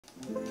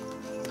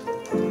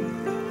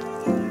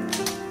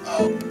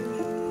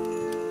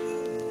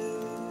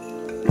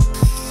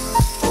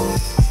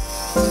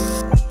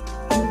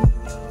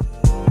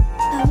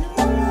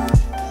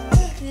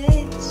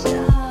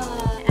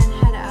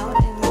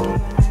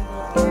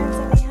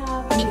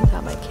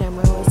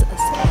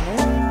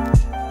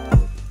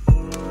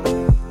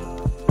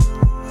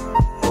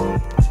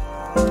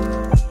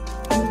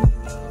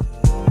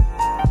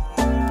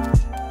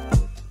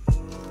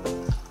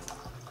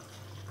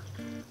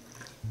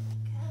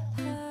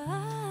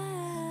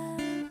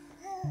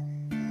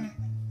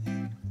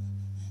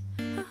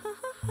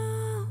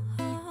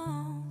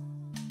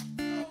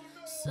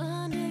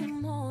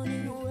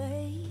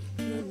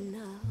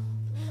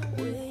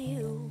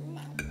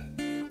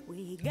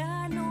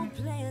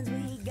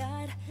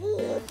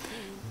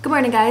Good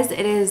morning, guys.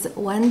 It is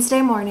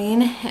Wednesday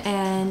morning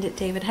and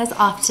David has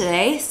off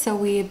today, so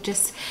we've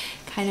just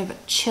kind of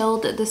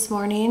chilled this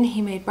morning.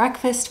 He made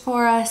breakfast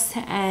for us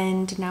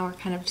and now we're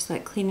kind of just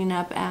like cleaning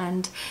up,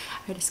 and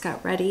I just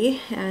got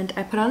ready and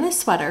I put on this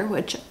sweater,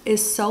 which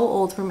is so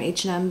old, from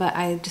H&M, but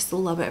I just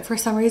love it for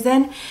some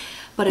reason.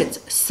 But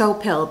it's so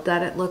pilled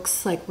that it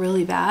looks like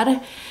really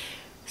bad.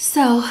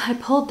 So I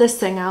pulled this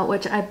thing out,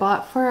 which I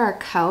bought for our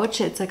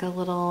couch. It's like a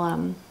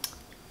little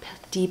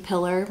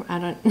D-pillar. I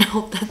don't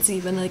know if that's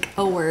even like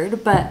a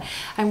word, but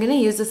I'm gonna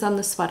use this on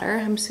the sweater.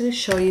 I'm just gonna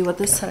show you what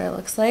this sweater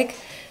looks like.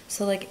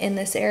 So like in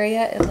this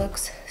area, it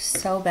looks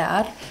so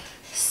bad.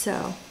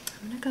 So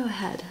I'm gonna go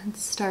ahead and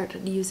start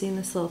using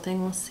this little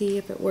thing. We'll see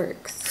if it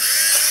works.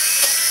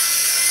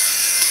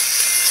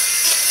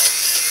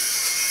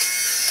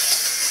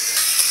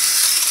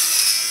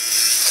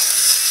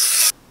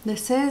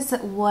 This is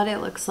what it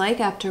looks like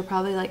after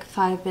probably like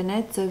 5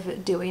 minutes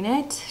of doing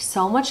it.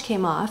 So much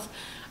came off.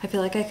 I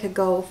feel like I could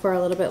go for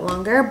a little bit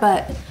longer,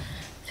 but I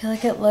feel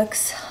like it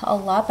looks a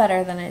lot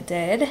better than it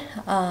did.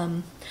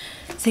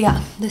 So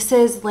yeah, this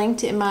is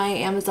linked in my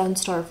Amazon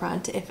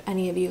storefront if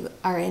any of you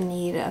are in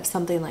need of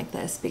something like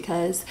this,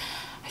 because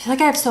I feel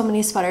like I have so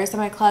many sweaters in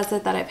my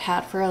closet that I've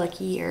had for like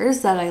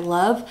years that I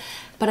love,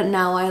 but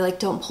now I like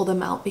don't pull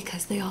them out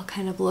because they all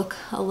kind of look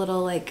a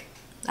little like,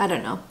 I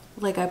don't know,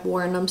 like I've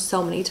worn them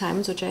so many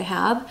times, which I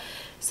have.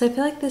 So I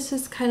feel like this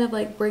just kind of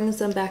like brings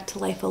them back to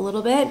life a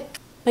little bit.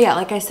 But yeah,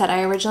 like I said,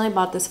 I originally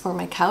bought this for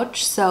my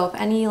couch. So if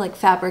any like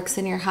fabrics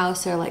in your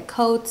house or like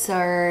coats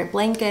or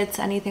blankets,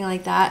 anything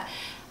like that,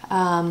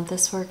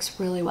 this works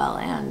really well.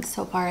 And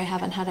so far I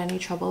haven't had any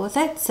trouble with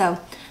it. So I'm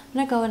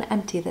gonna go and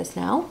empty this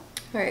now. All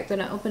right, I'm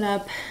gonna open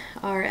up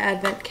our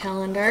advent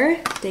calendar,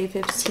 day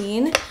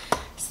 15.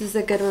 This is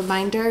a good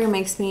reminder. It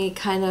makes me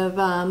kind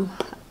of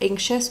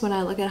anxious when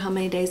I look at how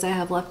many days I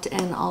have left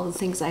and all the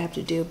things I have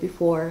to do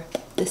before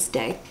this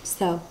day.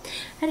 So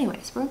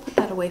anyways, we're gonna put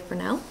that away for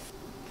now.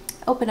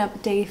 Open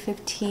up day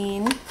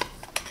 15.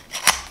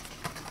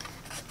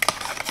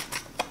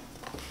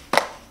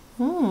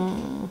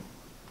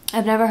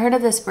 I've never heard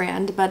of this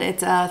brand, but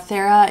it's a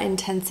Thera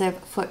Intensive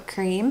Foot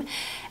Cream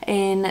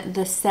in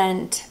the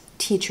scent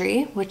Tea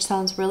Tree, which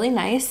sounds really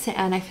nice.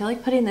 And I feel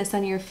like putting this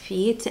on your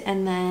feet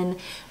and then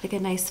like a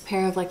nice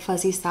pair of like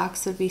fuzzy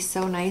socks would be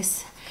so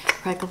nice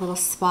for like a little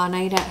spa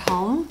night at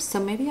home.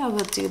 So maybe I will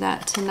do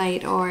that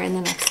tonight or in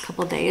the next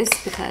couple days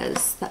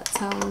because that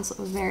sounds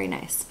very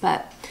nice.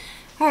 But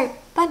all right,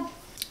 fun.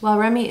 While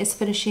Remy is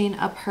finishing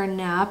up her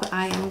nap,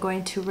 I am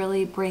going to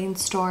really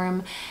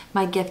brainstorm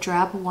my gift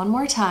wrap one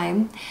more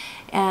time.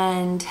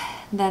 And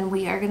then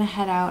we are gonna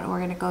head out and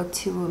we're gonna go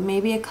to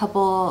maybe a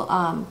couple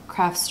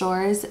craft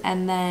stores.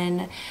 And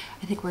then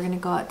I think we're gonna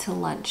go out to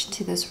lunch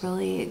to this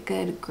really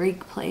good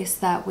Greek place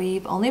that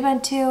we've only been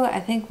to,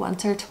 I think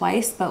once or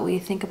twice, but we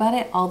think about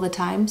it all the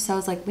time. So I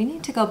was like, we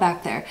need to go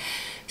back there.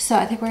 So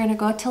I think we're gonna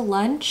go out to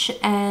lunch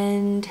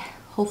and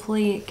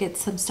hopefully get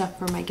some stuff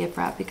for my gift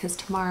wrap, because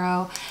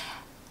tomorrow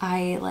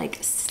I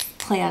like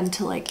plan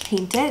to like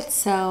paint it,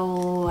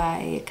 so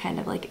I kind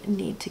of like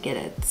need to get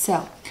it. So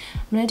I'm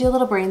gonna do a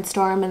little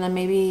brainstorm and then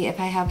maybe if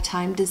I have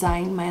time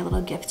design my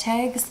little gift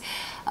tags.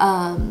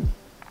 I'll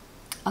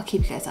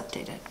keep you guys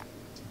updated.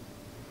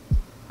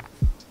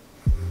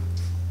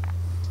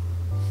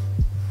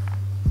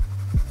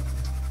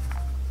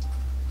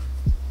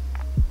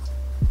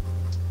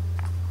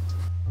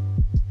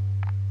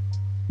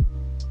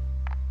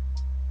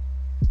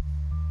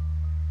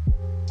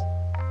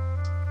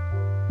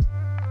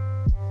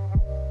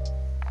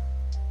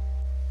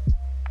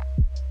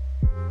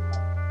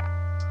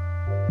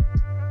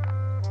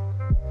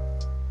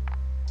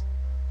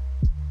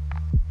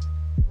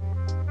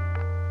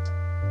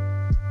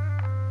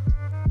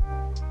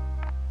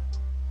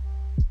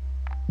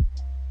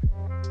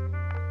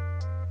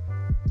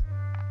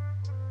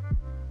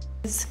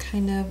 This is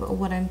kind of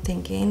what I'm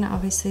thinking.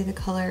 Obviously the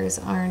colors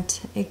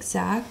aren't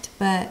exact,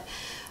 but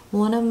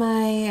one of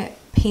my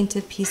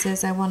painted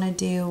pieces I want to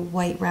do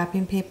white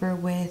wrapping paper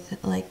with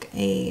like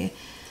a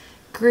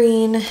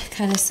green,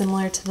 kind of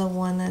similar to the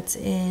one that's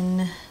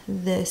in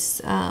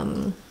this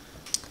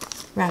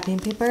wrapping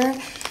paper.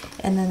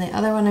 And then the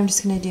other one I'm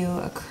just going to do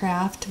a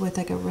craft with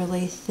like a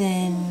really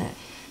thin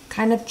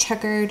kind of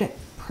checkered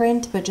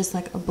print, but just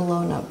like a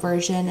blown up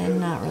version and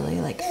not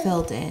really like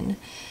filled in.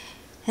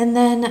 And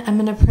then I'm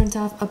gonna print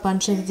off a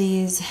bunch of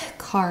these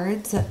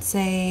cards that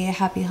say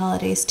happy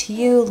holidays to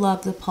you,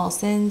 love the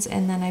Paulsons,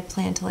 and then I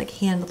plan to like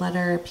hand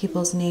letter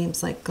people's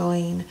names like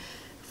going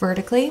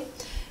vertically.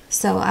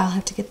 So I'll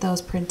have to get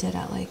those printed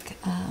at like,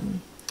 I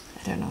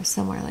don't know,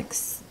 somewhere like,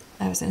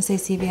 I was gonna say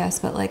CVS,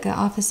 but like an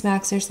Office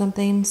Max or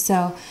something.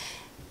 So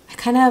I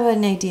kind of have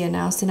an idea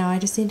now. So now I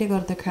just need to go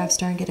to the craft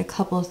store and get a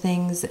couple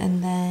things,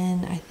 and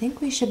then I think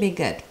we should be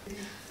good.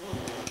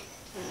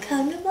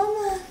 Come to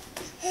Mama.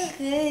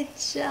 Good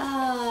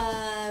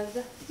job.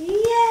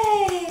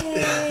 Yay!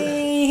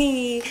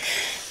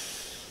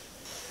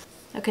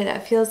 Okay,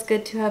 that feels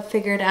good to have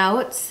figured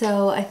out.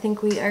 So I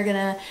think we are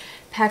gonna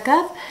pack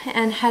up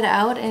and head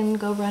out and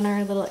go run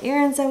our little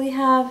errands that we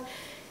have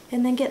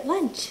and then get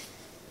lunch.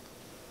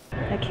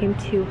 I came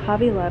to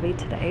Hobby Lobby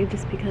today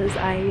just because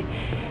I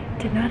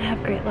did not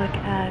have great luck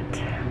at,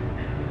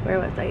 where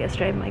was I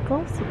yesterday?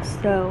 Michael's.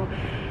 So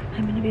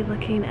I'm gonna be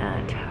looking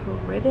at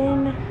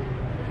ribbon,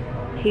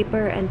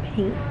 paper, and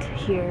paint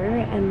here,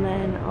 and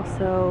then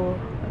also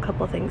a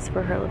couple things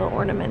for her little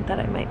ornament that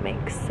I might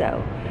make.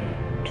 So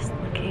just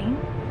looking.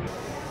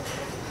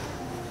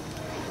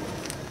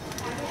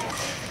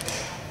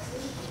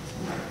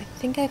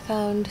 I think I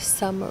found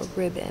some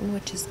ribbon,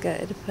 which is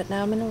good, but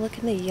now I'm gonna look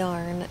in the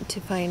yarn to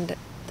find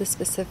the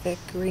specific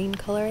green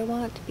color I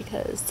want,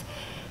 because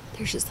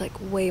there's just like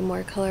way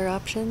more color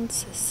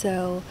options.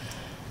 So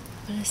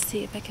I'm gonna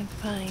see if I can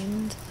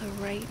find the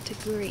right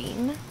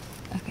green.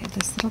 Okay,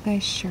 this little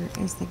guy's shirt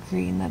is the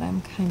green that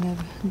I'm kind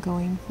of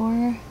going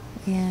for,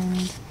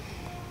 and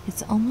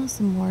it's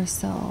almost more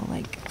so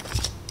like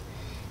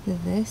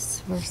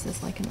this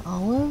versus like an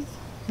olive,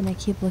 and I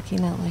keep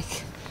looking at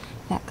like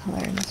that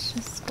color and it's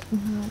just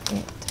not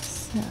it.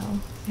 So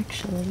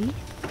actually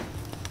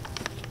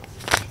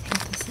I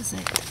think this is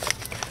it.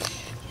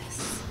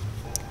 Yes.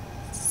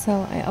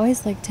 So I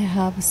always like to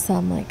have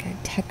some like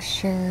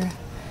texture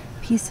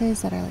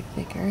pieces that are like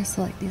bigger,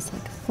 so like these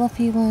like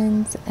fluffy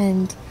ones.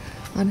 And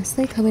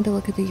honestly, coming to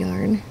look at the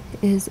yarn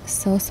is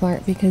so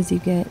smart because you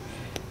get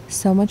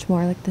so much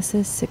more. Like this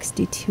is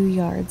 62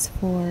 yards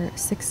for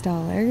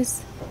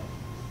 $6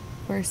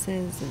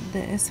 versus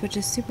this, which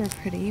is super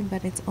pretty,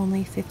 but it's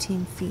only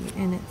 15 feet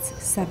and it's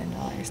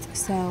 $7.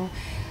 So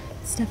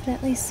it's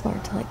definitely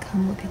smart to like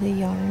come look at the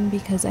yarn,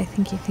 because I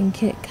think you can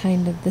get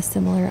kind of the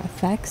similar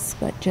effects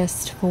but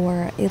just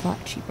for a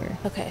lot cheaper.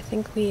 Okay, I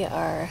think we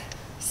are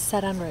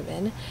set on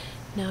ribbon.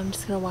 Now I'm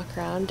just gonna walk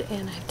around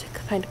and I have to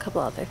find a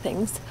couple other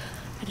things.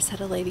 I just had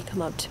a lady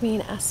come up to me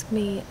and ask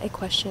me a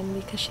question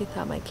because she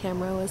thought my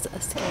camera was a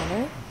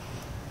scanner.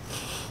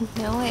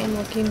 Now I am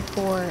looking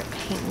for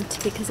paint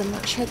because I'm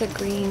not sure the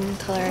green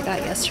color I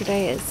got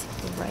yesterday is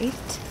right.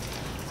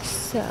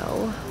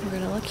 So we're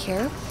gonna look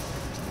here.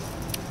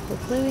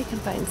 Hopefully we can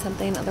find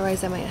something,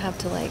 otherwise I might have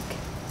to like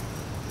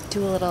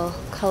do a little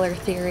color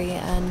theory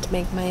and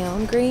make my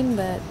own green,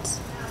 but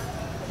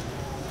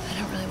I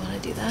don't really want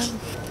to do that.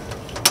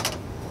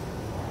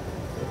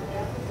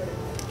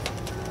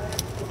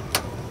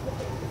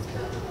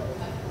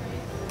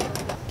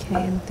 Okay,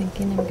 I'm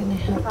thinking I'm gonna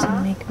have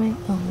to make my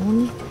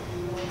own.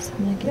 So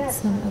I'm gonna get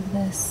some of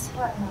this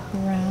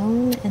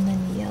brown and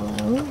then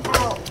yellow.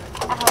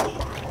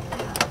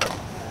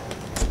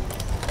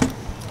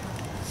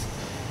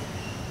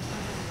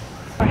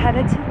 We're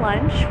headed to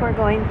lunch. We're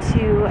going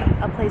to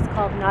a place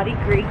called Naughty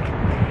Greek.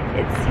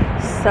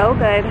 It's so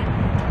good.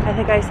 I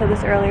think I said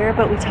this earlier,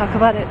 but we talk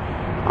about it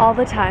all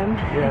the time.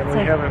 Yeah,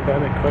 we haven't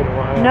been in quite a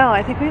while. No,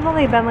 I think we've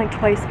only been like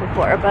twice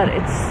before, but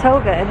it's so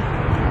good.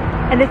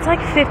 And it's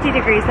like 50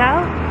 degrees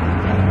out.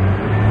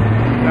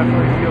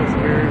 Definitely feels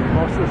weird.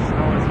 Most of the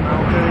snow is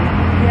melting.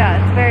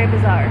 Yeah, it's very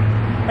bizarre.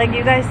 Like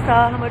you guys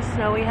saw how much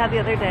snow we had the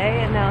other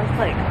day, and now it's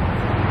like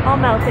all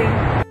melting.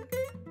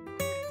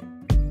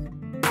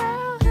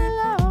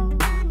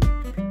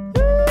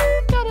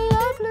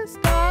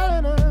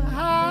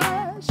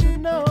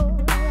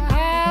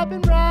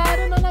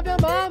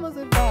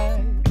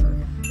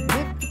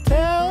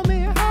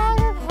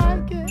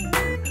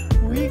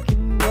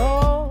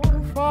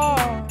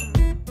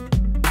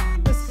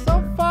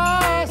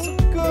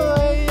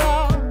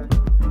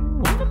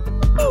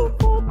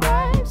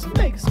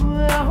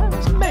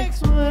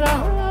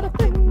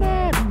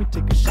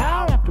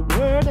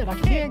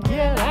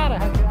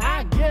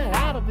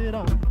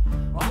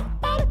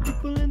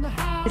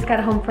 Just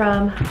got home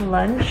from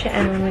lunch,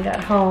 and when we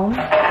got home,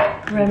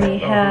 Remy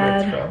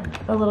had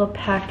a little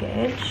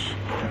package.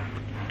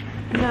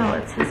 No,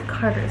 it says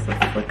Carter's.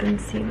 Let's look and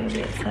see.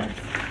 Maybe it says.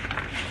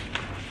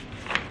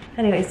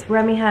 Anyways,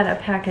 Remy had a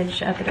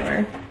package at the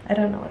door. I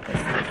don't know what this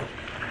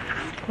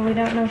is. Well, we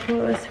don't know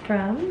who it was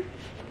from.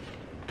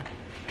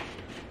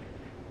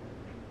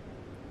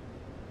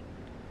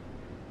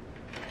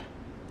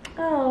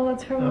 Oh,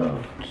 it's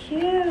from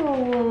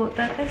Cute.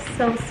 That is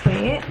so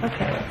sweet.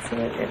 Okay, let's see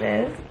what it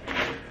is.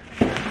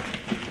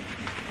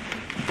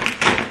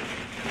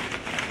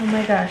 Oh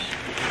my gosh.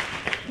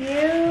 Cute.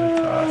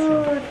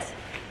 Awesome.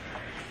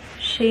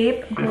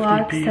 shape 50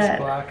 block piece set.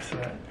 block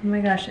set. Oh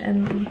my gosh,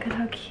 and look at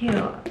how cute.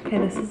 Okay,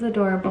 this is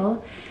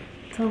adorable.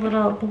 It's a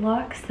little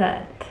block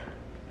set.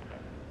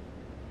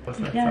 That's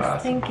Yes, awesome.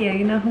 thank you.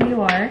 You know who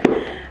you are.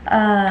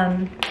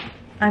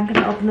 I'm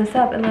gonna open this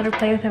up and let her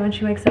play with it when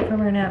she wakes up from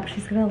her nap.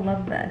 She's gonna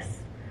love this.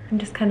 I'm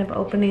just kind of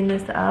opening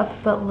this up,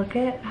 but look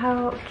at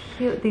how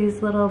cute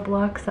these little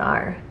blocks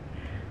are.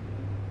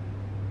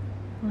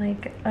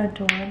 Like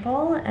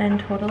adorable and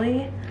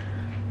totally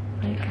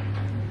like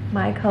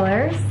my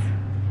colors.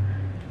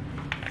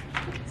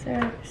 These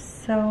are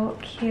so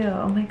cute.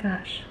 Oh my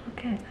gosh,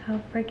 look at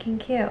how freaking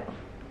cute.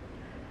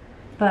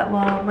 But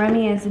while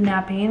Remy is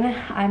napping,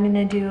 I'm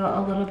gonna do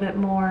a little bit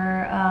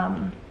more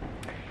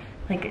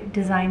like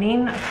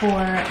designing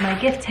for my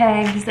gift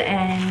tags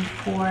and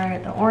for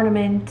the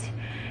ornament.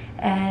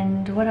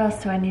 And what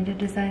else do I need to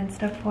design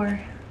stuff for?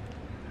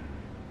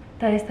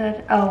 That I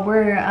said, oh,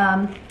 we're,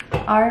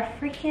 our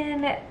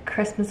freaking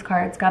Christmas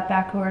cards got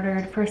back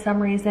ordered for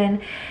some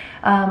reason.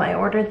 I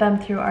ordered them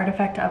through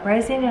Artifact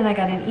Uprising, and I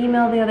got an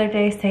email the other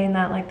day saying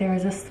that like there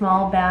was a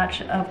small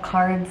batch of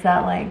cards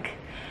that like,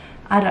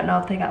 I don't know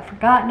if they got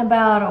forgotten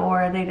about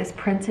or they just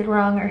printed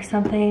wrong or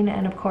something.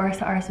 And of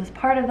course ours was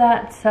part of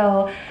that.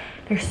 So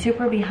they're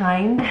super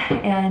behind,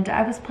 and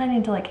I was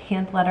planning to like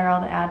hand letter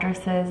all the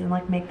addresses and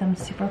like make them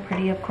super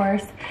pretty, of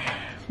course.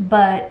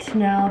 But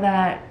now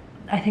that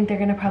I think they're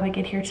gonna probably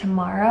get here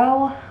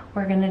tomorrow,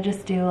 we're gonna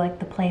just do like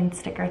the plain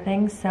sticker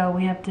things. So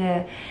we have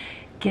to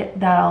get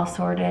that all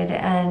sorted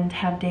and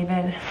have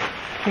David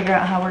figure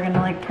out how we're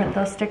gonna like print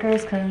those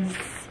stickers, because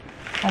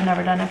I've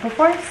never done it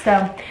before.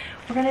 So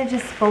we're gonna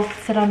just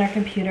both sit on our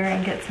computer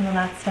and get some of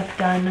that stuff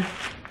done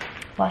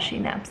while she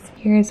naps.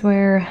 Here's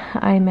where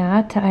I'm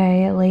at.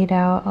 I laid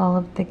out all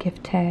of the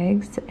gift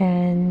tags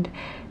and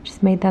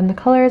just made them the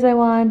colors I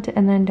want.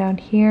 And then down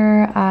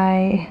here,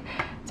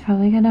 it's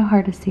probably kind of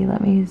hard to see. Let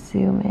me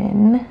zoom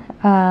in.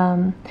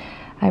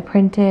 I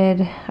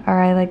printed,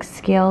 or I like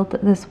scaled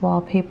this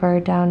wallpaper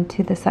down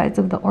to the size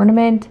of the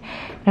ornament.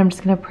 And I'm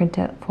just gonna print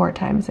it 4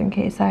 times in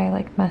case I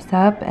like mess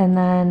up. And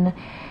then,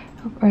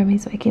 oh,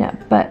 Remy's waking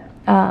up. But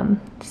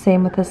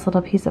same with this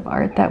little piece of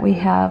art that we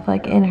have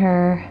like in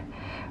her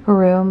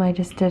room. I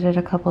just did it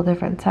a couple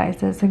different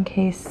sizes in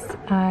case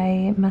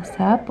I mess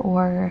up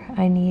or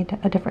I need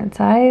a different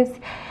size.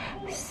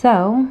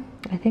 So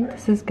I think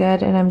this is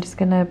good, and I'm just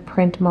gonna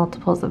print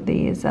multiples of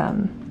these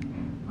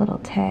little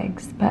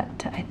tags,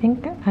 but I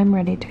think I'm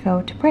ready to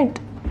go to print.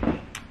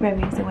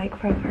 Remy's awake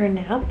from her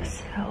nap,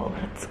 so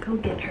let's go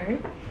get her.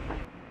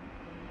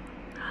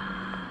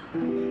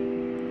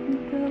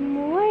 Good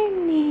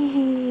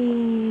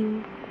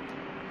morning.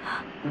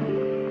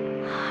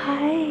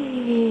 Hi.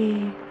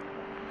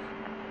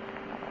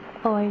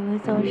 Oh, are you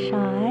so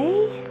shy?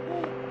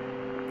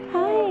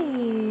 Hi.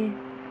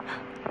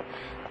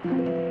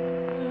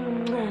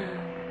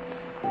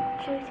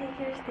 Should we take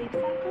your sleep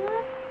cycle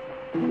up?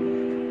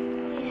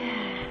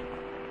 Yeah.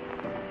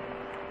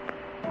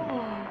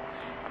 Oh,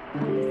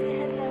 wanna say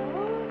hello?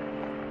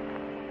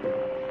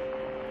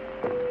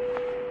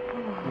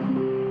 Oh, do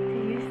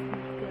you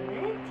sleep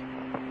good?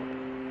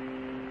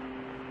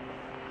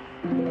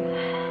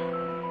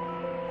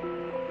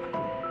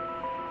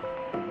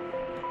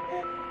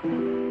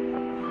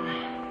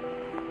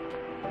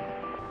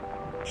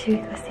 Should we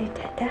go see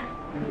Dada?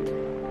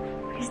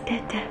 Where's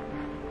Dada?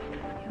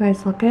 You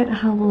guys, look at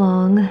how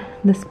long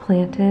this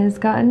plant has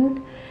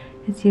gotten.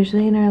 It's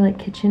usually in our like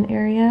kitchen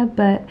area,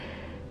 but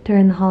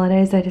during the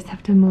holidays I just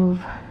have to move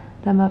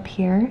them up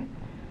here.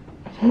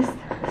 It is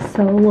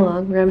so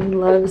long. Remy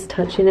loves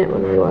touching it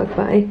when we walk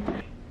by.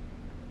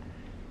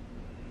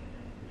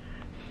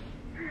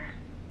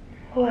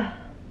 Wow.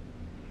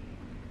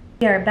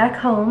 We are back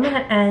home,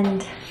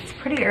 and it's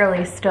pretty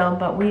early still,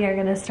 but we are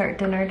gonna start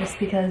dinner just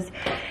because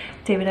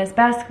David has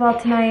basketball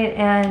tonight,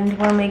 and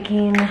we're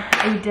making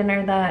a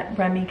dinner that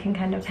Remy can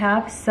kind of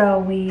have. So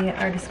we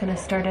are just gonna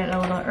start it a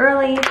little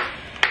early.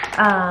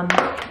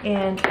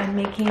 And I'm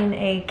making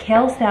a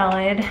kale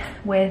salad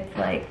with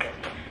like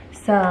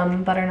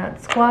some butternut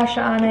squash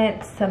on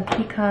it, some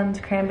pecans,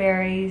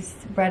 cranberries,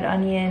 red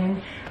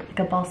onion, like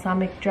a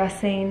balsamic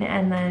dressing,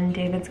 and then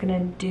David's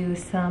gonna do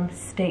some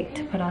steak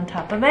to put on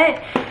top of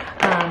it.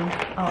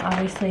 I'll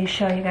obviously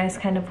show you guys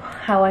kind of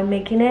how I'm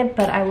making it,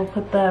 but I will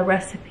put the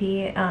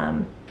recipe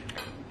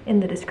in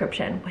the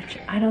description, which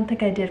I don't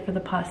think I did for the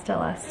pasta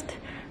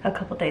a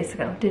couple days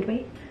ago. Did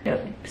we? No,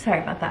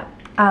 sorry about that.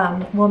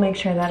 We'll make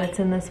sure that it's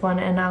in this one,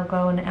 and I'll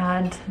go and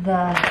add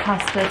the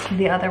pasta to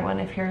the other one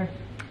if you're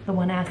the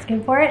one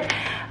asking for it.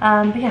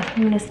 But yeah,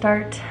 I'm gonna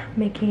start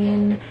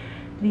making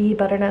the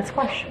butternut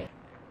squash.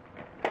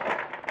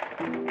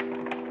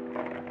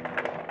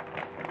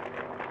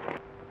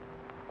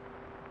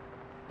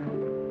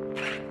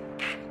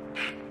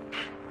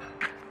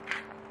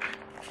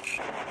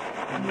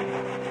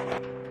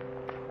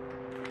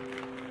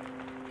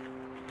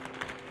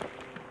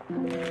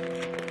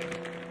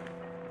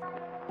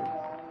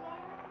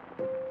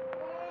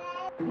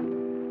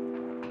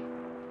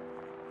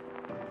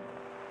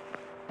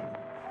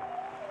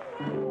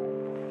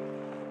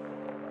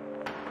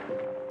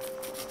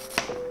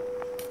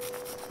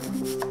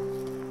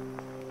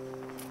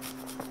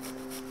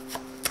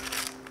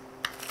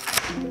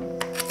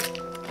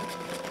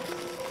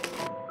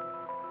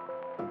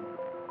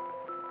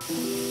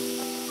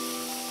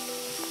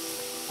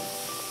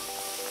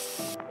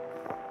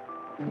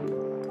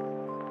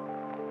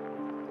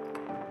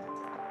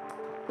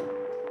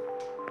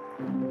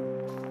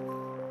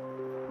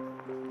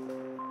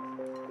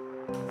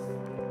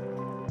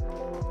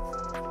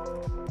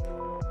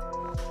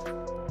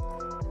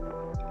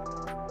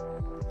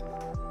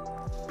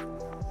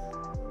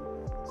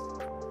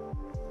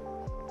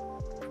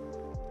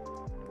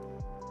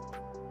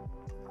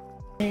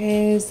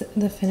 Here is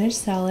the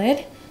finished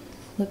salad.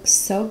 Looks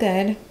so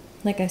good.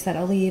 Like I said,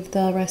 I'll leave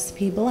the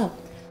recipe below.